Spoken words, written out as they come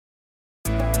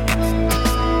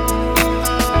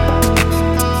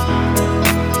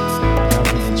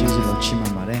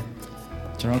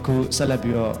အခုဆက်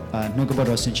လက်ပြီးတော့နှုတ်ကပတ်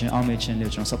တော်ဆင်ခြင်အောင်မေ့ခြင်း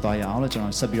လေးကျွန်တော်ဆက်သွားရအောင်လို့ကျွန်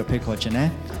တော်ဆက်ပြီးတော့ဖိတ်ခေါ်ခြင်း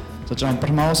နဲ့ဆိုတော့ကျွန်တော်ပ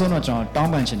ထမဆုံးတော့ကျွန်တော်တော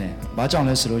င်းပန်ခြင်းနဲ့ဘာကြော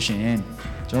င့်လဲဆိုလို့ရှိရင်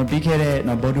ကျွန်တော်ပြီးခဲ့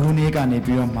တဲ့ဗုဒ္ဓဟူးနေ့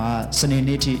ကနေပြီးတော့မှစနေ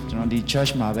နေ့ထိကျွန်တော်ဒီ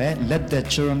church မှာပဲ let the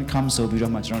children come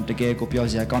ဆိုပြီးတော့မှကျွန်တော်တကယ်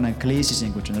ကိုပြောစရာကောင်းတဲ့ clay season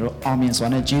ကိုကျွန်တော်တို့အောင်မြင်စွာ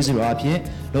နဲ့ကျေးဇူးတော်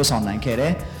အဖြစ်လှုပ်ဆောင်နိုင်ခဲ့တ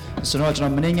ယ်ဆိုတော့ကျွန်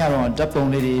တော်မနေ့ညတော့ဓာတ်ပုံ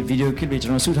လေးတွေ video clip တွေကျွ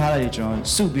န်တော်စုထားတာတွေ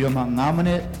ကျွန်တော်စုပြီးတော့မှ9မိ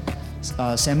နစ်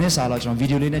10မိနစ်စာလောက်ကျွန်တော်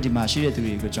video လေးနဲ့ဒီမှာရှိ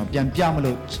တဲ့သူတွေကိုကျွန်တော်ပြန်ပြ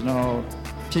မလို့ကျွန်တော်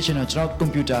ဖြစ်ချင်တော့ကျွန်တော်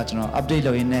computer ကျွန်တော် update လု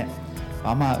ပ်ရင်း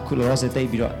နဲ့ဘာမှအခုလောလော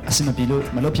ဆယ်တိတ်ပြီးတော့အဆင်မ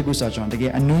ပြေလို့မလုပ်ဖြစ်ဘူးဆိုတော့ကျွန်တော်တ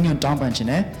ကယ်အနူးညွတ်တောင်းပန်ချင်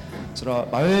တယ်ဆိုတော့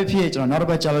ဘာပဲဖြစ်ကျွန်တော်နောက်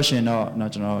တစ်ပတ်ကြာလို့ရှိ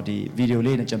ရင်တော့ကျွန်တော်ဒီ video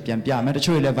လေးနဲ့ကျွန်တော်ပြန်ပြမယ်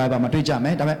တချို့တွေလည်း Viber မှာတွေ့ကြမ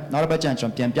ယ်ဒါပေမဲ့နောက်တစ်ပတ်ကြာကျွန်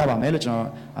တော်ပြန်ပြပါမယ်လို့ကျွန်တော်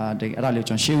အဲ့ဒါလေး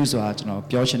ကျွန်တော် share ဆိုတာကျွန်တော်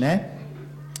ပြောချင်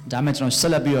တယ်ဒါမှကျွန်တော်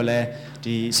ဆက်လက်ပြီးတော့လည်း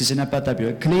ဒီ season နဲ့ပတ်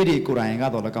သက်ပြီးတော့ကလေးတွေကိုယ်တိုင်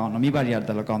ကတော့လည်းကောင်းမိဘတွေက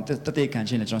တော့လည်းကောင်းတသက်ခံ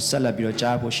ချင်းလည်းကျွန်တော်ဆက်လက်ပြီးတော့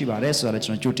ကြားဖို့ရှိပါတယ်ဆိုတော့လ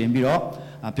ည်းကျွန်တော်ကြို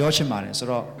တင်ပြီးတော့ပြောချင်ပါတယ်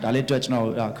ဆိုတော့ဒါလေးအတွက်ကျွန်တော်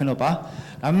ခွ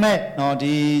င့်လို့ပါဒါပေမဲ့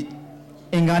ဒီ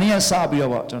အင်္ဂါနေ့က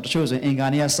စပြီးတော့ပေါ့ကျွန်တော်တချို့ဆိုရင်အင်္ဂါ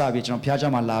နေ့ကစပြီးကျွန်တော်ဖျားเจ้า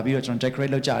မှာလာပြီးတော့ကျွန်တော်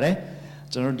decorate လုပ်ကြ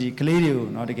တယ်ကျွန်တော်ဒီကလေး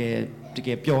တွေကိုတက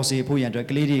ယ်ပျော်စေဖို့ရန်အတွက်က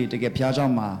လေးတွေတကယ်ဖျားเจ้า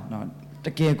မှာတ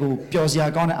ကယ်ကိုပျော်စရာ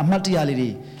ကောင်းတဲ့အမှတ်တရလေးတွေ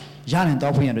ရနိုင်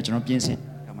တော့ဖို့ရန်အတွက်ကျွန်တော်ပြင်ဆင်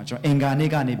ကျွန်တော်အင်္ဂါနေ့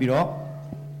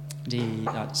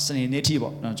ကနေပြီးတော့ဒီစနေ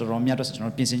နေ့ထိပေါ့ကျွန်တော်မြတ်တော့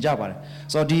ကျွန်တော်ပြင်ဆင်ကြပါ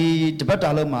တယ်ဆိုတော့ဒီတပတ်တာ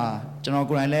လုံးမှာကျွန်တော်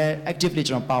ကိုယ်တိုင်လည်း actively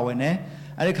ကျွန်တော်ပါဝင်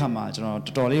တယ်အဲ့ဒီခါမှာကျွန်တော်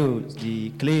တော်တော်လေးကိုဒီ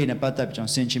ကလေးတွေနဲ့ပတ်သက်ပြီး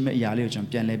ကျွန်တော်ဆင်ခြင်မဲ့အရာလေးကို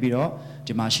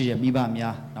ကျွန်တော်ပြန်လဲပြီးတော့ဒီမှာရှိတဲ့မိ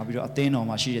ဘများနောက်ပြီးတော့အသ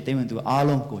င်းတော်မှာရှိတဲ့သိဝင်သူအား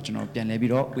လုံးကိုကျွန်တော်ပြန်လဲ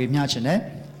ပြီးတော့ဝေမျှချင်တယ်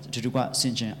ဒီတူကဆ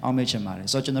င်ခြင်အောင်မေ့ချင်ပါ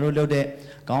တယ်ဆိုတော့ကျွန်တော်တို့လုပ်တဲ့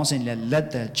ခေါင်းစဉ်လေး let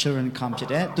the children come ဖြစ်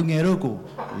တဲ့သူငယ်တို့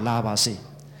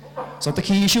ကိုလာပါစေဆိုတော့သခ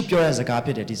င်ယေရှုပြောတဲ့စကားဖြ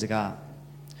စ်တယ်ဒီစ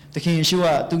ကားသခင်ယေရှု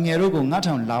ကသူငယ်တို့ကိုငါ့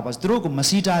ထံလာပါသူတို့ကိုမ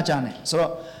စီးတားကြနဲ့ဆို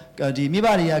တော့ဒီမိ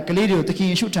ဘတွေကကလေးတွေကိုသ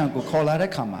ခင်ယေရှုထံကိုခေါ်လာတဲ့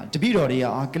ခါမှာတပည့်တော်တွေက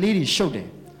ကလေးတွေရှုပ်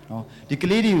တယ်နော်ဒီက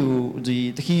လေးတွေ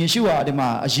ကိုဒီသခင်ယေရှုကဒီမှာ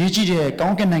အရေးကြီးတဲ့ကော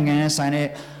င်းကင်နိုင်ငံရဲ့ဆိုင်တဲ့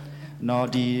နော်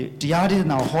ဒီတရားဒေ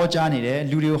သနာကိုဟောကြားနေတယ်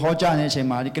လူတွေကိုဟောကြားနေတဲ့အချိန်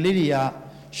မှာဒီကလေးတွေ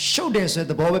ကရှုပ်တယ်ဆို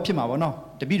တဲ့သဘောပဲဖြစ်မှာပေါ့နော်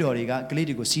တပည့်တော်တွေကက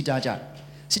လေးတွေကိုစီးတားကြတယ်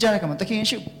စီးတားတဲ့ခါမှာသခင်ယေ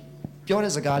ရှုပြောတဲ့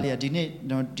စကားလေးကဒီ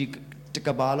နေ့ဒီတ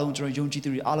ကဘာလုံးကျွန်တော်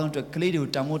ယုံကြည်သူတွေအားလုံးအတွက်ကလေးတွေကို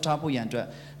တန်ဖိုးထားဖို့ရန်အတွက်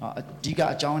အဓိက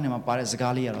အကြောင်းအရာမှာပါတဲ့စ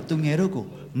ကားလေးကတော့သူငယ်တို့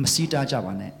ကိုမစီးတားကြ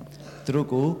ပါ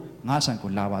နဲ့သူတို့ကိုငါ့ဆံကို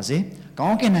လာပါစေ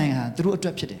ကောင်းကင်နိုင်ငံဟာသူတို့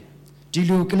အတွက်ဖြစ်တယ်ဒီ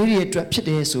လိုကလေးတွေ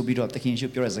အတွက်ဖြစ်တယ်ဆိုပြီးတော့သခင်ယေရှု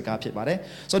ပြောတဲ့စကားဖြစ်ပါတယ်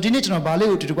ဆိုတော့ဒီနေ့ကျွန်တော်ဗာလေး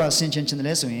ကိုဒီတစ်ခါဆင်ခြင်တယ်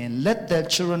လဲဆိုရင် let the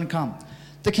children come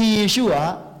သခင်ယေရှုက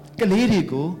ကလေး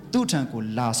တွေကိုသူ့ထံကို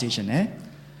လာစေခြင်းနဲ့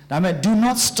ဒါပေမဲ့ do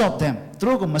not stop them သူ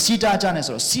တို့ကိုမစီးတားကြ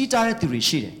နဲ့ဆိုတော့စီးတားတဲ့သူတွေ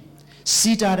ရှိတယ်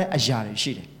စီးတားတဲ့အရာ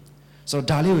တွေရှိတယ်ဆိုတော့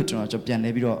ဒါလေးကို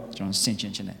ကျွန်တော်ပြန်လဲပြီးတော့ကျွန်တော်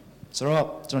ဆင်ခြင်ခြင်းနဲ့ဆိုတော့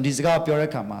ကျွန်တော်ဒီစကားပြောတဲ့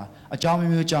အခါမှာအကြောင်း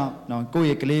မျိုးကြောင့်ကိုယ့်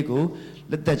ရဲ့ကလေးကို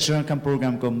let the children come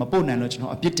program ကိုမပို့နိုင်လို့ကျွန်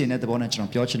တော်အပြစ်တင်တဲ့သဘောနဲ့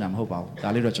ကျွန်တော်ပြောချင်တာမဟုတ်ပါ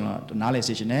ဘူးဒါလေးတော့ကျွန်တော်နား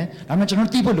လည်စေချင်တယ်ဒါပေမဲ့ကျွန်တော်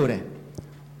သိဖို့လိုတယ်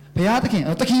ဘု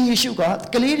ရားသခင်ယေရှု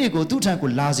ကကလေးတွေကိုသူ့ထံ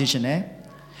ကိုလာစေချင်တယ်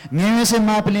ငယ်ငယ်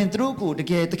စဉ်မှာပလင်သူတို့ကိုတ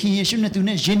ကယ်သခင်ယေရှု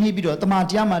နဲ့သူနဲ့ယဉ်နှီးပြီးတော့တ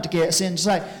မန်တရားမှာတကယ်အစဉ်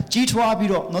တစိုက်ကြီးထွားပြီး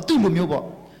တော့သူ့လို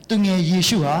မျိုးပေါ့သူငယ်ယေ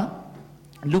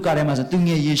ရှုဟာလူကာထဲမှာဆိုသူင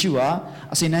ယ်ယေ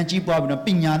ရှုဟာအစဉ်တန်းကြီးပွားပြီးတော့ပ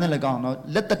ညာနဲ့လည်းကော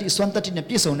င်းတော့လက်တတိစွမ်းတတိနဲ့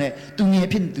ပြည့်စုံတဲ့သူငယ်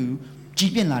ဖြစ်သူ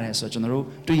ကြီးပြင်းလာတယ်ဆိုတော့ကျွန်တော်တို့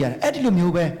တွေ့ရတယ်အဲ့ဒီလို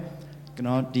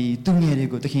မျိုးပဲဒီသူငယ်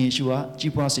တွေကိုသခင်ယေရှုက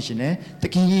ကြီးပွားစေခြင်းနဲ့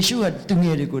သခင်ယေရှုကသူ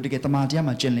ငယ်တွေကိုတကယ်တမန်တ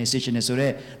ရားမှာကျင့်လည်စေခြင်းနဲ့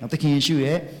ဆိုတော့သခင်ယေရှု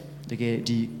ရဲ့တ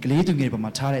ကယ်ဒီကလေးသူငယ်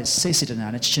တွေပေါ်မှာထားတဲ့စိတ်စေ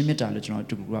တနာနဲ့ချစ်ချင်းမေတ္တာလို့ကျွန်တော်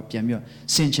တို့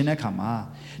ကပြန်ပြီးဆင်ခြင်တဲ့အခါ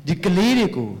မှာဒီကလေးတွေ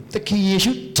ကိုသ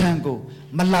ခင်ယေရှုထံ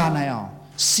ကိုမလာနိုင်အောင်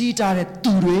စီးတား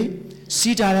တဲ့သူတွေ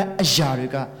စီးတားတဲ့အရာ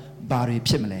တွေကဘာ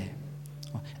တွေဖြစ်မလဲ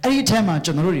အဲ့ဒီအထက်မှာ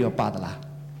ကျွန်တော်တို့တွေရောပါသ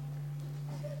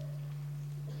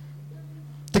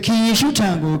လားသခင်ယေရှုထံ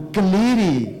ကိုက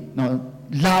လေးတွေ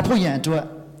လာဖို့ရန်အတွက်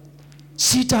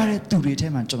စီးတားတဲ့သူတွေထဲ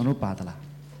မှာကျွန်တော်တို့ပါသလား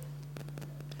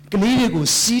ကလေးတွေကို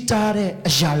စီးတားတဲ့အ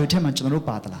ရာတွေထဲမှာ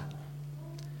ကျွန်တော်တို့ပါသ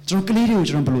လားကျွန်တော်ကလေးတွေကို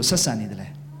ကျွန်တော်ဘယ်လိုဆက်ဆံနေ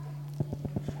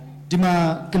သလဲဒီမှာ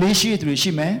ကလေးရှိတဲ့သူ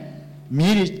တွေရှိ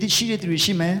မယ်မြေးတွေရှိတဲ့သူ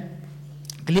တွေရှိ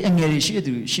မယ်ကလေးအငယ်တွေရှိတဲ့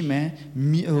သူတွေရှိ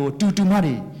မယ်တူမ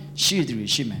တွေရှိတဲ့သူတွေ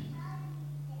ရှိမယ်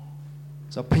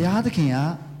ဆိုတော့ဘုရားသခင်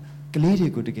ကကလေးတွေ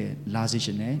ကိုတ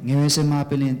ကယ်လာစေခြင်းနဲ့ငယ်ငယ်စဉ်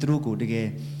မှာပင်သူတို့ကိုတ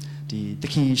ကယ်ဒီသ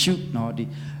ခင်ယေရှု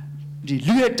ဒီ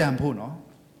လူရဲ့တန်ဖို့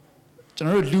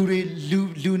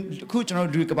ကျွန်တော်တို့လူအခု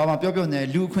ကျွန်တော်တို့လူကဘာမှပြောနေ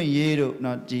လူအခွင့်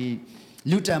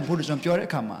ရေးတို့ဒီလူတန်ဖို့လို့ကျွန်တော်ပြောတဲ့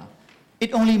အခါမှာ it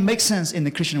only makes sense in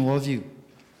the Christian worldview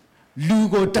လူ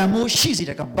ကိုတန်ဖို့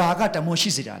ရှိစေတဲ့ကဘာကတန်ဖို့ရှိ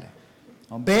စေတာလဲ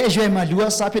ဘယ်အရွယ်မှာလူက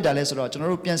စားဖြစ်တာလဲဆိုတော့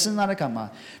ကျွန်တော်တို့ပြန်စဉ်းစားတဲ့အခါ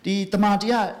မှာဒီတမန်တ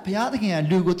ရားဘုရားသခင်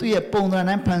ကလူကိုသူ့ရဲ့ပုံသဏ္ဍာန်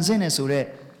တိုင်းဖန်ဆင်းနေဆို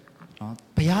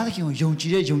တဲ့ဘုရားသခင်ကိုယုံကြ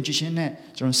ည်တဲ့ယုံကြည်ခြင်းနဲ့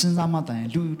ကျွန်တော်စဉ်းစားမှ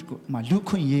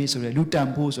တိုင်လူခွင့်ရေးဆိုတဲ့လူတန်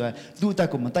ဖိုးဆိုတဲ့လူအသက်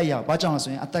ကိုမတတ်ရဘူး။ဘာကြော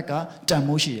င့်လဲဆိုရင်အသက်က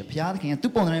တန်ဖိုးရှိတယ်။ဘုရားသခင်က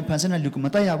သူ့ပုံသဏ္ဍာန်ဖန်ဆင်းတဲ့လူကို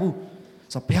မတတ်ရဘူး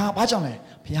။ဆိုတော့ဘာကြောင့်လဲ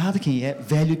။ဘုရားသခင်ရဲ့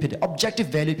value ဖြစ်တဲ့ objective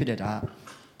value ဖြစ်တဲ့ဒါ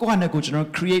ကိုယ့်ဟာနဲ့ကိုယ်ကျွန်တော်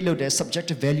create လုပ်တဲ့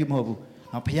subjective value မဟုတ်ဘူး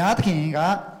နော်ဘုရားသခင်က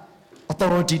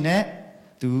authority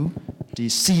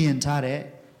နဲ့သူဒီစီရင်ထားတဲ့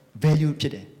value ဖြ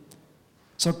စ်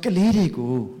တယ်ဆိုတော့ကလေး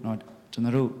တွေကိုနော်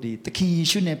ကျွန်တော်တို့ဒီသ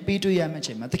ခင်ယေရှုနဲ့ပေးတွေ့ရမယ့်အ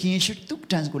ချိန်မှာသခင်ယေရှုသူ့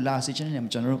တန်ကိုလာစေခြင်းနဲ့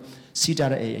ကျွန်တော်တို့စီးတာ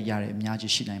တဲ့အရာတွေအများ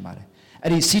ကြီးရှိနိုင်ပါတယ်အဲ့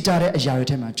ဒီစီးတာတဲ့အရာတွေ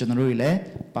ထဲမှာကျွန်တော်တို့တွေလ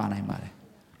ည်းပါနိုင်ပါ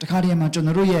တယ်တခါတည်းမှာကျွန်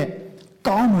တော်တို့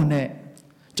ရဲ့ကောင်းမွန်တဲ့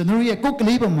ကျွန်တော်တို့ရဲ့ကိုယ်က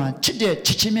လေးပေါ်မှာချစ်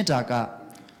တဲ့ချစ်ချင်းမေတ္တာ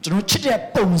ကကျွန်တော်ချစ်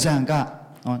တဲ့ပုံစံ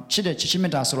ကနော်ချစ်တဲ့ချစ်ချ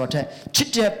င်းမေတ္တာဆိုတော့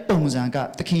တဲ့ချစ်တဲ့ပုံစံက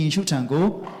သခင်ယေရှုထံကို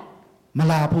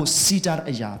မလာဖို့စီးတာတဲ့အ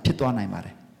ရာဖြစ်သွားနိုင်ပါတ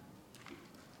ယ်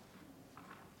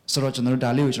ဆိုတော့ကျွန်တော်တို့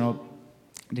ဒါလေးကို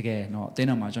ကျွန်တော်တကယ်တော့အသင်း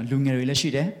တော်မှာကျွန်တော်လူငယ်တွေလည်း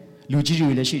ရှိတယ်လူကြီး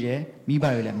တွေလည်းရှိတယ်မိဘ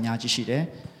တွေလည်းအများကြီးရှိတယ်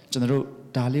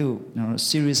ကျွန်တော်တို့ဒါလေးကိုကျွန်တော်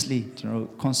seriously ကျွန်တော်တို့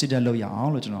consider လုပ်ရအော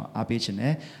င်လို့ကျွန်တော်အားပေးချင်တ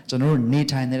ယ်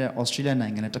ကျွန်တော်တို့နေထိုင်နေတဲ့ Australia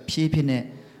နိုင်ငံနဲ့တဖြည်းဖြည်းနဲ့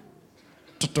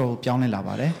တော်တော်ပြော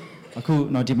င်းလဲလာပါတယ်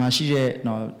အခုတော့ဒီမှာရှိတဲ့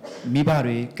တော့မိ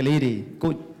ဘတွေကလေး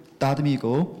တွေကိုသားသ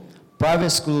မီးကို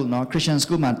private school နော် Christian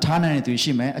school မှာထားနိုင်တဲ့သူ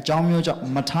ရှိမယ်အကြောင်းမျိုးကြောင့်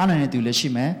မထားနိုင်တဲ့သူလည်း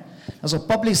ရှိမယ်အဲဆို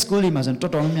public school တွေမှာ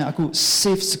ဆိုတော်တော်များများအခု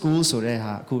safe school ဆိုတဲ့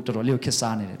ဟာအခုတော်တော်လေးကိုခက်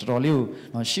စားနေတယ်တော်တော်လေးကို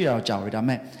နော်ရှိတာကြောက်ရဒါပေ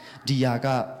မဲ့ဒီဟာက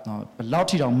နော်ဘယ်လောက်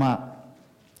ထိ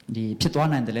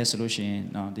တောင်မှဒီဖြစ်သွားနိုင်တယ်လဲဆိုလို့ရှိရင်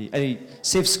နော်ဒီအဲ့ဒီ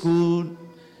safe school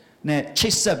နဲ့ချိ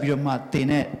တ်ဆက်ပြီးတော့မှတင်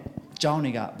တဲ့ကျောင်း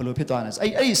တွေကဘယ်လိုဖြစ်သွားလဲ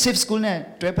အဲ့ဒီ safe school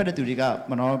နဲ့တွဲဖက်တဲ့သူတွေက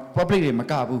မနော် public တွေမ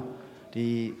ကဘူးဒီ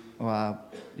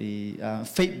ဟိုဟာဒီ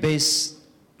faith based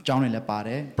ကျောင်းတွေလည်းပါ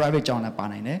တယ် private ကျောင်းလ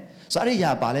ည်းပါနိုင်တယ်ဆိုတော့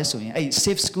အဲ့ဒီဟာပါလဲဆိုရင်အဲ့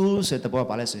safe school ဆိုတဲ့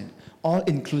ဘောပါလဲဆိုရင် all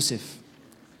inclusive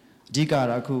ဒီ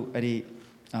ကတော့အခု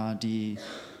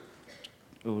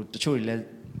အဲ့ဒီဒီဟိုတချို့တွေလ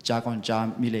ည်းကြားကော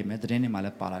င်းကြားမိလိမ့်မယ်သတင်းတွေမှာ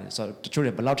လည်းပါလာတယ်ဆိုတော့တချို့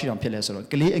တွေဘယ်လောက်ထိတောင်ဖြစ်လဲ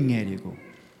ဆိုတော့ကလေးအငယ်တွေ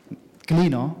ကိုက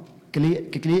လေးနော်က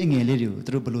လေးအငယ်လေးတွေကိုသူ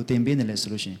တို့ဘယ်လိုသင်ပေးနေလဲ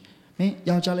ဆိုလို့ရှိရင်မ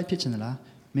င်းယောက်ျားလေးဖြစ်ချင်သလား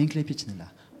မင်းကလေးဖြစ်ချင်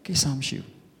သလားကိစ္စမ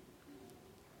ရှိဘူး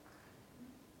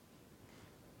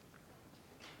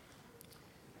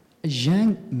အရန်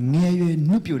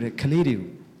ငယ်ရွယ်နှုတ်ပြတဲ့ကလေးတွေ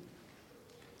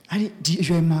ကိုအဲ့ဒီ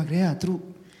အရွယ်မှာကလေး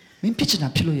ကသူတို့မ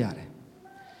င်းဖြစ်ချင်တာဖြစ်လို့ရ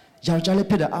တယ်ယောက်ျားလေး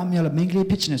ဖြစ်တာအားမရလို့မင်းက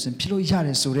လေးဖြစ်ချင်တယ်ဆိုရင်ဖြစ်လို့ရတ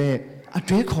ယ်ဆိုတော့အ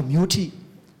တွေးခေါ်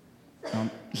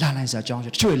မျိုးထိလာနိုင်စရာအကြောင်းရှိ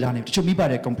တချို့လာနေတချို့မိ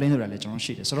ဘတွေ complain လုပ်တာလည်း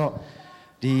ကျွန်တော်ရှိတယ်ဆိုတော့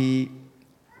ဒီ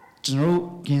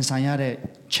ကျွန်တော်တို့ရင်ဆိုင်ရတဲ့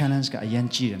challenge ကအ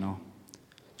ရင်ကြီးတယ်နော်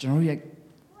ကျွန်တော်တို့ရဲ့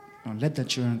let the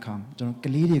children come ကျွန်တော်က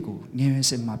လေးတွေကိုငယ်ရွယ်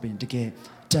စစ်မှာပြင်တကယ်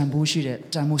တန်ဖိုးရှိ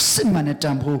တဲ့တန်ဖိုးစစ်မှန်တဲ့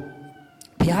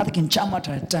တန်ဖိုးဘုရားသခင်ချမှတ်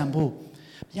ထားတဲ့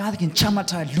တန်ဖိုးဘုရားသခင်ချမှတ်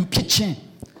ထားတဲ့လူဖြစ်ခြ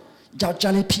င်းယော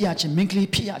က်ျားလေးဖြစ်ရခြင်းမိန်းက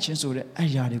လေးဖြစ်ရခြင်းဆိုတဲ့အ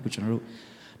ရာတွေကို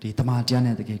ကျွန်တော်တို့ဒီတမန်တ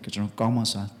ရားနဲ့တကယ်ကျွန်တော်ကော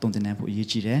င်းမှစွာတုံ့တင်နိုင်ဖို့အရေး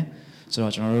ကြီးတယ်ဆို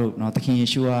တော့ကျွန်တော်တို့နော်သ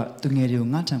ခင်ယေရှုကသူငယ်တွေကို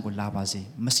ငါ့ထံကိုလာပါစေ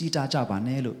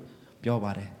မစီတာကြပါနဲ့လို့ပြောပါ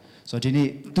တယ်ဆိုတော့ဒီ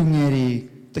နေ့သူငယ်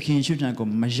တွေသခင်ယေရှုထံ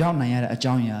ကိုမရောက်နိုင်ရတဲ့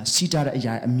အကြောင်းအရာစီတာတဲ့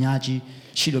အရာအများကြီး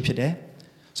ရှိလို့ဖြစ်တယ်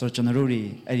ဆိုတော့ကျွန်တော်တို့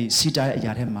တွေအဲ့ဒီစီတာတဲ့အ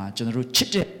ရာထဲမှာကျွန်တော်တို့ချစ်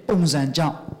တဲ့ပုံစံကြော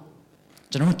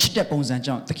င့်ကျွန်တော်တို့ချစ်တဲ့ပုံစံ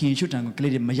ကြောင့်သခင်ယေရှုထံကိုက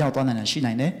လေးတွေမရောက်သွားနိုင်တာရှိ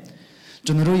နိုင်တယ်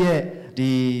ကျွန်တော်တို့ရဲ့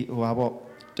ဒီ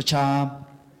ဟိုပါပေါ့တခြား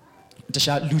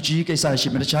လူကြီးကိစ္စရှိ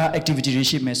မယ်တခြား activity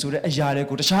တွေရှိမယ်ဆိုတဲ့အရာ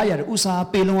တွေကိုတခြားအရာတွေဥ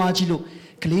စားပေးလုံး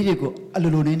အားကြီးလို့ကလေးတွေကိုအ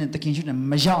လိုလိုနဲ့သခင်ယေရှု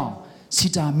နဲ့မ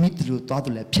ရောက်စီတာမိတယ်လို့သွား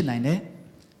တယ်လည်းဖြစ်နိုင်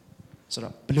တယ်ဆို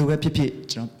တော့ဘယ်လိုပဲဖြစ်ဖြစ်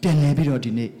ကျွန်တော်ပြန်လည်ပြီးတော့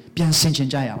ဒီနေ့ပြန်ဆင်ခြင်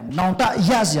ကြရအောင်နောင်တ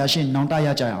ရစရာရှိရင်နောင်တ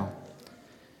ရကြရ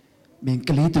အောင်မ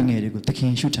င်းကလေးသူငယ်တွေကိုသခင်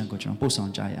ယေရှုထံကိုကျွန်တော်ပို့ဆော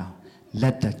င်ကြရအောင်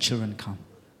let the children come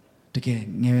တကယ်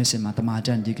ငယ်ရွယ်စဉ်မှာတ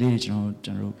မန်တော်ဒီကလေးတွေ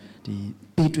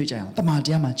ကျွန်တော်တို့ဒီပေးတွေ့ကြရအောင်တမန်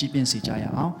တရားမှာကြီးပြင်းစေကြ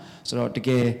ရအောင်ဆိုတော့တ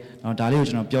ကယ်ဒါလေး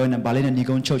ကိုကျွန်တော်ပြောရရင်ဗာလေးနဲ့ညီ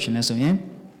ကုန်းချုပ်ရှင်လဲဆိုရင်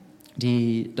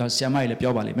ဒီဆရာမကြီးလည်း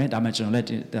ပြောပါလိမ့်မယ်ဒါမှကျွန်တော်လ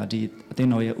ည်းဒီအသင်း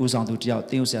တော်ရဲ့ဦးဆောင်သူတယောက်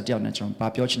တင်းဦးဆရာတယောက်နဲ့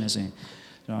ကျွန်တော်ဗာပြောချင်လဲဆို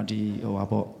ရင်ကျွန်တော်ဒီ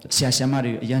ဟိုပါပေါ့ဆရာ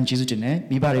မတွေအရန်ကျေးဇူးတင်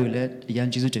တယ်မိဘတွေကိုလည်းအရန်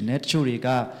ကျေးဇူးတင်တယ်တချို့တွေ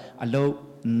ကအလုပ်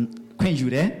ခွ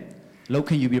င့်ယူတယ်လုပ်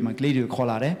ခွင့်ယူပြီးမှကလေးတွေ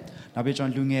ကိုခေါ်လာတယ်နောက်ပြီးကျွန်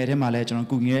တော်လူငယ်ထဲမှာလည်း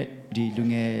ကျွန်တော်ကုငယ်ဒီလူ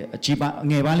ငယ်အကြီးပိုင်း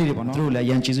ငယ်ပိုင်းလေးတွေပေါ့နော်သူတို့လည်းအ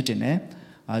ရန်ကျေးဇူးတင်တယ်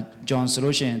ဂျွန်ဆို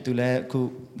လို့ရှိရင်သူလည်း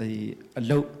အခုဒီအ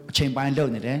လုပ်အချိန်ပိုင်းလု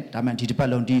ပ်နေတယ်ဒါမှဒီတစ်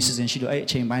ပတ်လုံးဒီ season ရှိလို့အဲ့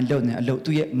အချိန်ပိုင်းလုပ်နေ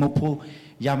အလုပ်သူ့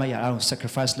ရဲ့မုတ်ဖိုးရမရအောင်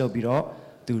sacrifice လုပ်ပြီးတော့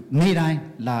သူနေ့တို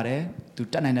င်းလာတယ်သူ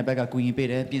တက်နိုင်တဲ့ဘက်ကကူရင်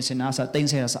ပေးတယ်ပြင်ဆင်တာအစတိမ့်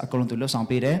ဆဲတာအစအကုန်လုံးသူလှုပ်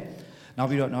ဆောင်ပေးတယ်နောက်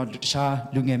ပြီးတော့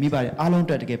တခြားလူငယ်မိဘတွေအားလုံးအ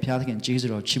တွက်တကယ်ဘုရားသ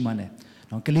ခင်ကျေးဇူးတော်ချီးမွမ်းတယ်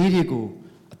နော်ကလေးတွေကို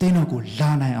အသင်းတော်ကို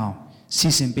လာနိုင်အောင်စီ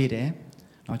စဉ်ပေး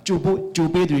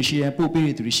တယ်နော်ကြိုပေးသူတွေရှိ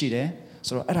တယ်ပို့ပေးသူတွေရှိ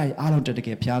တယ်ဆိုတော့အဲ့ဒါကြီးအားလုံးတက်တ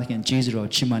ကယ်ဘုရားသခင်ကျေး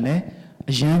ဇူးတော်ချီးမွမ်း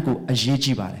တယ်အရန်ကိုအရေး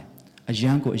ကြီးပါတယ်အ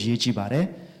ရန်ကိုအရေးကြီးပါ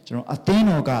တယ်ကျွန်တော်အသ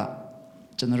င်းတော်က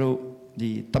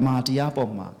ကျွန်တော်တို့ဒီတမာတရားပေါ်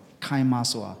မှာခိုင်မာ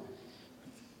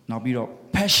စွာနောက်ပြီးတော့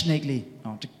passionately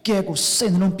နော်တကယ်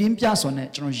ကိုစိတ်နှလုံးပြင်းပြစွာနဲ့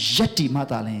ကျွန်တော်ရက်တီမှ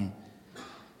သာလဲ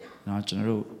နော်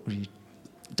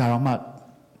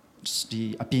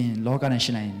ကျွန်တော်တို့ဒီဒါတော့မှဒီအပြင်လောက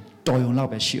နဲ့ရှင်းနိုင်တော်ရုံ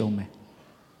လောက်ပဲရှိအောင်မယ်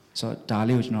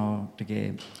ဆိုတော့ဒါလေးကိုကျွန်တော်တကယ်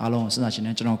အားလုံးစဉ်းစားရှင်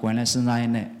နဲ့ကျွန်တော်ကိုယ်လည်းစဉ်းစား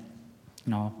ရင်းနဲ့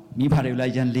နော်မိဘတွေကိုလ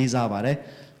ည်းရန်လေးစားပါတယ်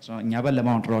ကျွန်တော်ညာဘက်လက်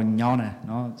မောင်းတော်တော်ညောင်းတယ်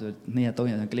နော်2ရက်3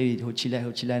ရက်ကလေးတွေဟိုချိလိုက်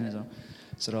နေ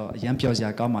ဆိုတော့အရန်ပျော်စရာ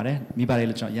ကောင်းပါတယ်မိဘတွေ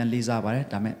လည်းကျွန်တော်ရန်လေးစားပါတယ်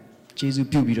ဒါမဲ့ကျေးဇူး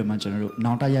ပြုပြီးတော့မှကျွန်တော်တို့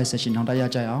နောင်တရဆက်ရှင်နောင်တရ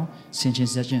ကြရအောင်ဆင်ချ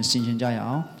င်းဆက်ရှင်ဆင်ချင်းကြရ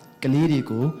အောင်ကလေးတွေ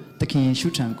ကိုသခင်ရှု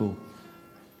ထံကို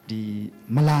ဒီ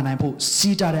မလာနိုင်ဖို့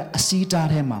စီးတာတဲ့အစီးတား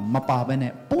ထဲမှာမပါဘဲ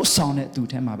နဲ့ပို့ဆောင်တဲ့သူ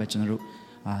ထဲမှာပဲကျွန်တော်တို့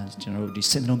ဒီ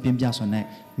စင်လုံးပြင်းပြဆိုတဲ့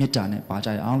မေတ္တာနဲ့ပါကြ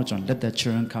ရအောင်လို့ကျွန်တော် let the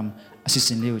children come အစီအစ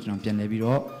ဉ်လေးကိုကျွန်တော်ပြန်လဲပြီး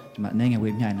တော့ဒီမှာအနေငယ်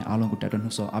ဝေးမြိုင်နေအားလုံးကိုတက်တော့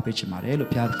နှုတ်ဆော်အားပေးချင်ပါတယ်လို့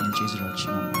ဘုရားသခင်ကျေးဇူးတော်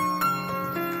ချီးမွမ်းပါတယ်